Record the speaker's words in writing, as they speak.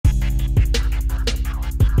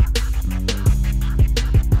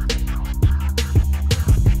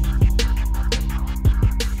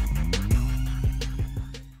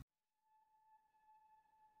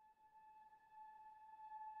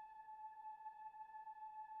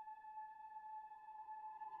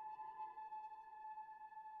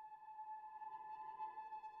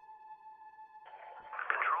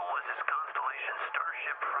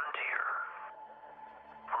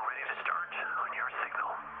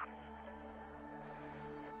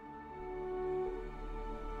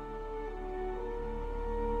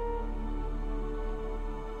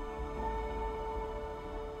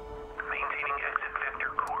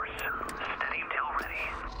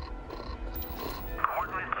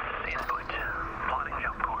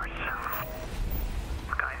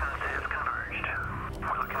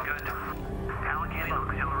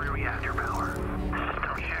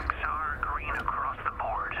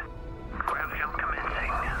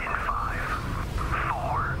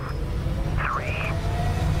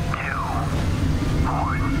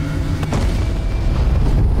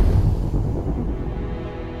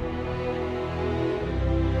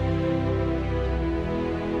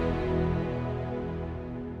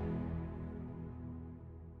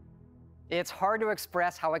It's hard to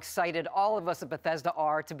express how excited all of us at Bethesda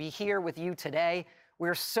are to be here with you today.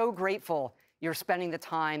 We're so grateful you're spending the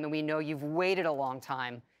time, and we know you've waited a long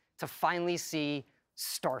time to finally see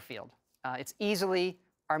Starfield. It's easily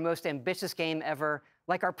our most ambitious game ever.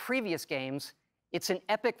 Like our previous games, it's an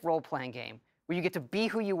epic role-playing game where you get to be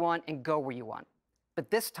who you want and go where you want. But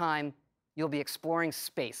this time, you'll be exploring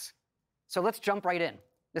space. So let's jump right in.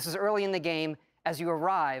 This is early in the game as you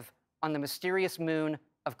arrive on the mysterious moon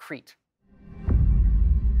of Crete.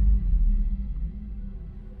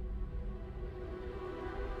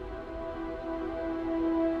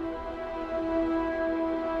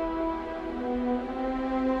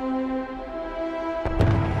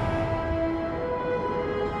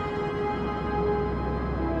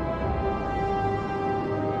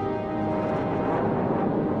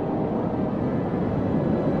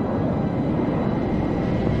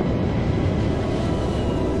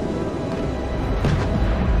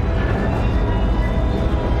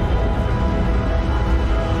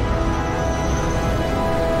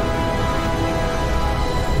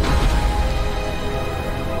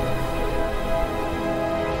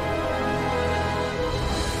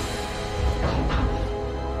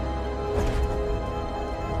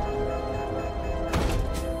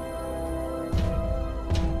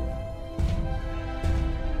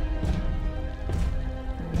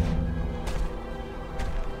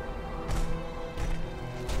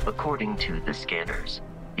 According to the scanners,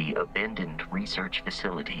 the abandoned research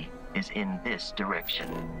facility is in this direction.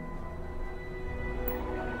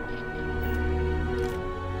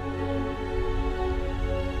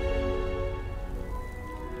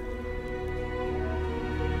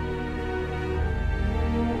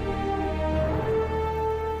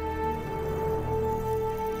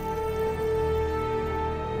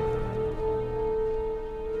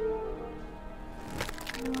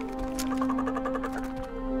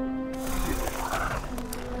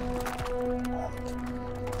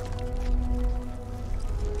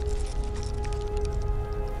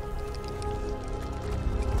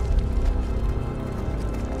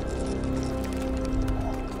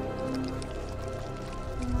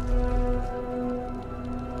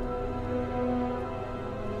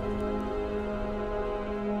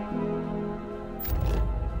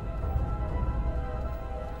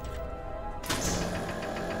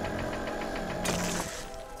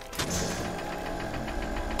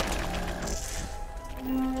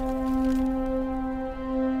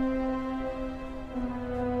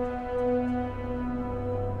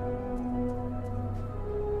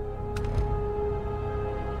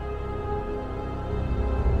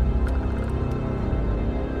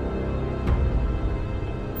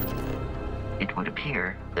 It would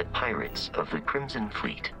appear that pirates of the Crimson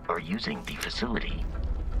Fleet are using the facility.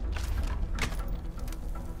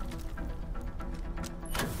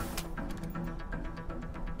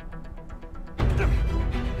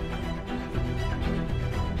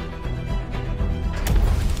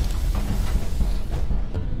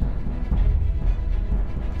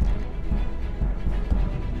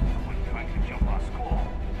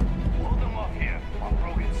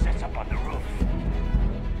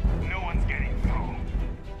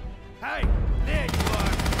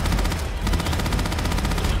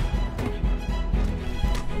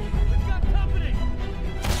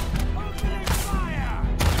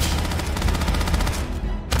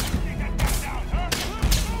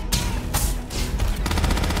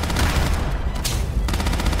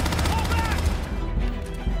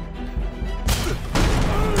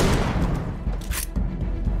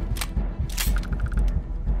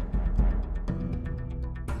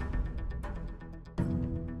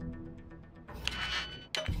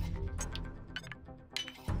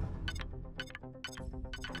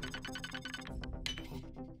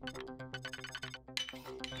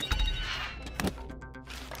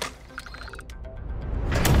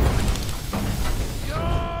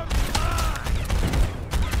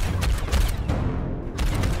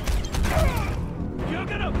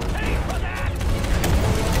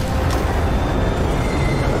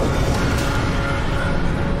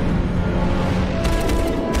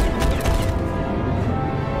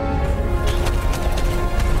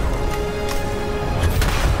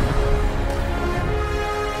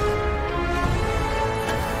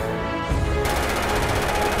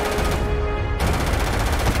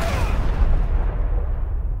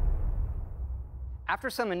 After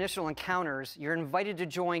some initial encounters, you're invited to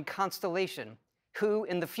join Constellation, who,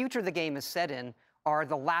 in the future the game is set in, are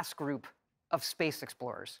the last group of space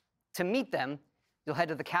explorers. To meet them, you'll head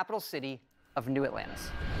to the capital city of New Atlantis.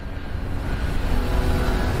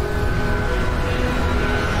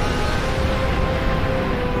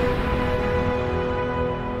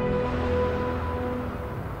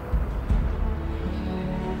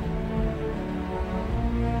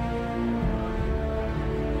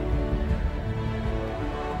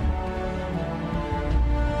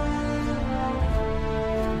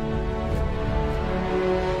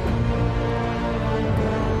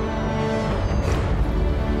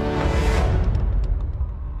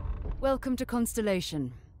 Welcome to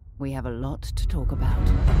Constellation. We have a lot to talk about.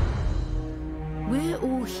 We're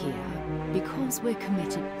all here because we're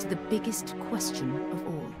committed to the biggest question of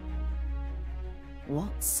all.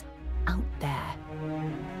 What's out there?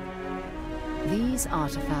 These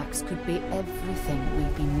artifacts could be everything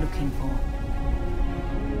we've been looking for.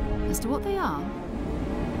 As to what they are,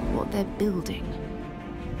 what they're building,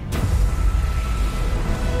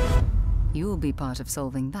 you'll be part of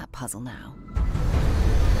solving that puzzle now.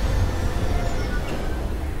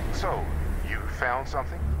 So, you found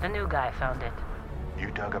something? The new guy found it.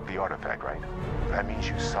 You dug up the artifact, right? That means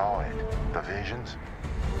you saw it. The visions?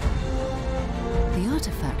 The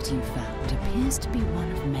artifact you found appears to be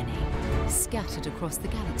one of many, scattered across the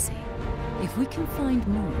galaxy. If we can find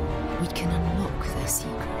more, we can unlock their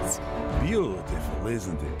secrets. Beautiful,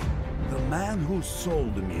 isn't it? The man who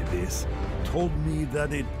sold me this told me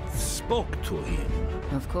that it spoke to him.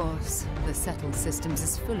 Of course, the settled systems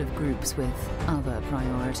is full of groups with other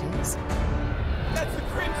priorities. That's the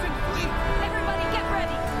Crimson Fleet! Everybody get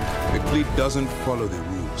ready! The fleet doesn't follow the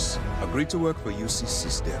rules. Agree to work for UCC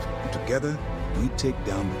staff. And together, we take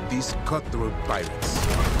down these cutthroat pirates.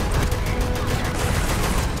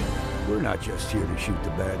 We're not just here to shoot the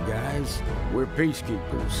bad guys. We're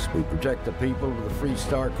peacekeepers. We protect the people of the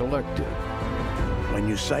Freestar Collective. When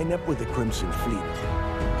you sign up with the Crimson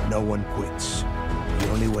Fleet, no one quits. The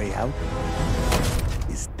only way out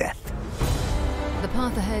is death. The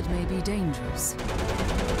path ahead may be dangerous,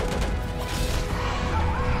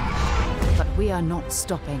 but we are not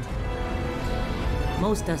stopping.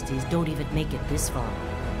 Most Dusties don't even make it this far.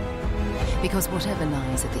 Because whatever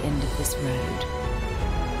lies at the end of this road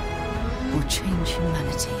will change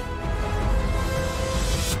humanity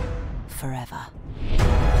forever.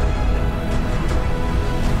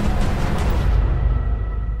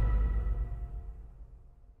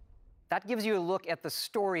 That gives you a look at the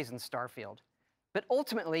stories in Starfield. But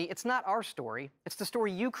ultimately, it's not our story. It's the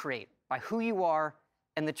story you create by who you are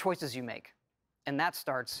and the choices you make. And that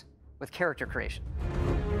starts with character creation.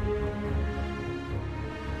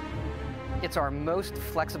 It's our most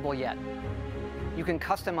flexible yet. You can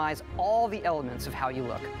customize all the elements of how you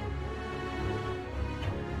look.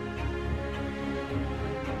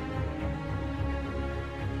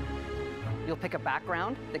 You'll pick a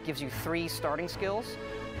background that gives you 3 starting skills.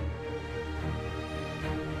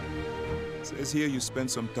 It says here you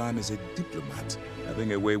spent some time as a diplomat.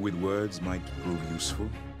 Having a way with words might prove useful.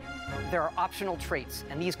 There are optional traits,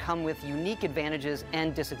 and these come with unique advantages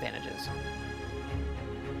and disadvantages.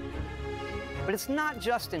 But it's not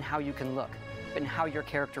just in how you can look, but in how your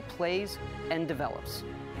character plays and develops.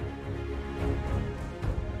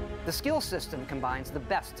 The skill system combines the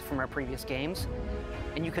best from our previous games,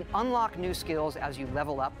 and you can unlock new skills as you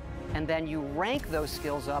level up, and then you rank those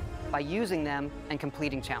skills up by using them and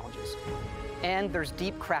completing challenges. And there's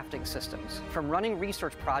deep crafting systems, from running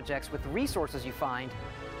research projects with resources you find,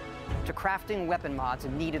 to crafting weapon mods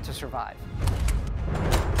needed to survive.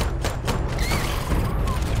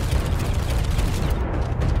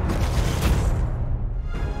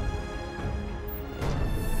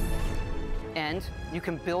 And you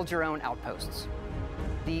can build your own outposts.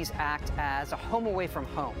 These act as a home away from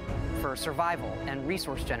home for survival and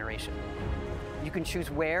resource generation. You can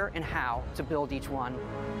choose where and how to build each one,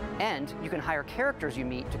 and you can hire characters you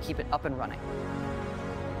meet to keep it up and running.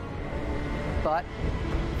 But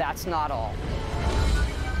that's not all.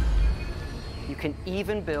 You can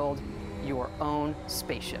even build your own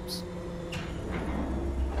spaceships.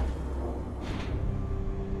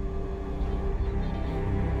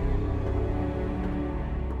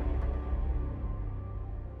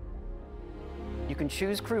 You can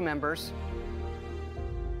choose crew members,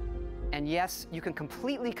 and yes, you can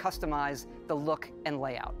completely customize the look and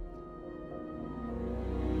layout.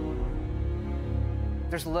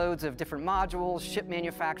 There's loads of different modules, ship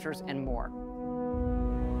manufacturers, and more.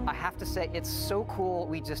 I have to say, it's so cool.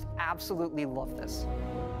 We just absolutely love this.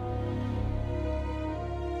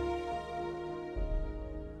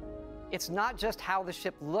 It's not just how the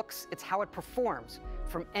ship looks, it's how it performs,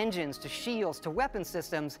 from engines to shields to weapon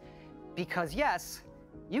systems, because yes,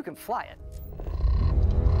 you can fly it.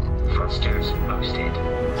 Thrusters boosted.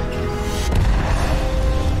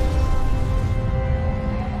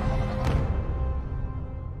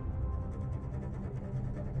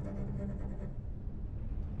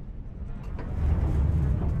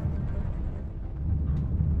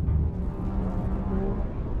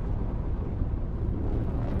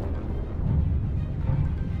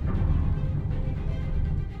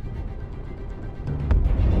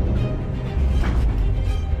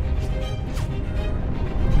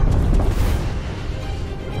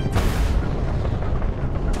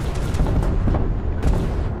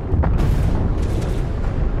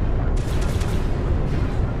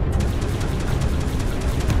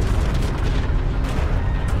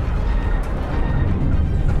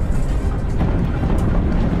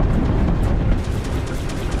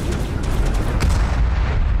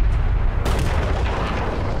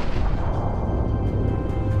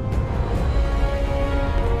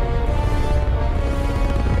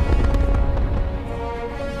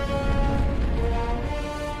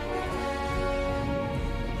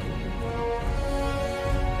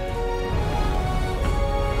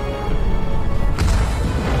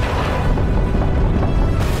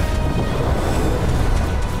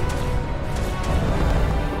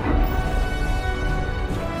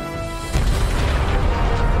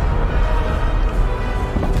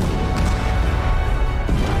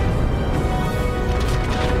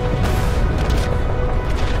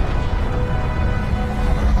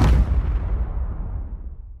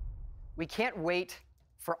 wait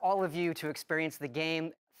for all of you to experience the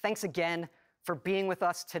game. Thanks again for being with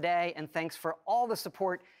us today, and thanks for all the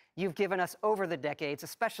support you've given us over the decades,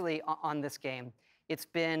 especially on this game. It's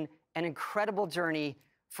been an incredible journey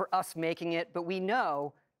for us making it, but we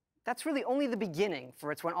know that's really only the beginning,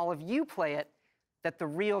 for it's when all of you play it that the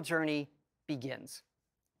real journey begins.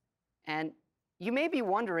 And you may be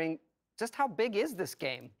wondering, just how big is this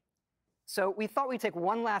game? So we thought we'd take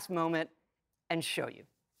one last moment and show you.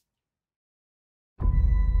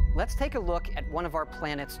 Let's take a look at one of our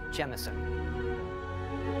planets, Jemison.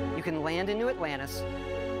 You can land in New Atlantis,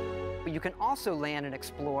 but you can also land and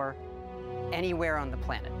explore anywhere on the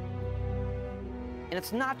planet. And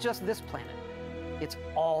it's not just this planet, it's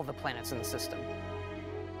all the planets in the system.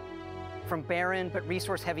 From barren but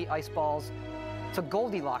resource-heavy ice balls to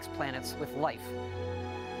Goldilocks planets with life.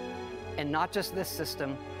 And not just this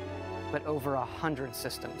system, but over 100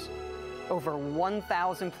 systems. Over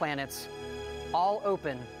 1,000 planets, all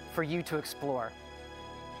open for you to explore.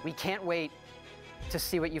 We can't wait to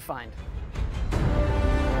see what you find.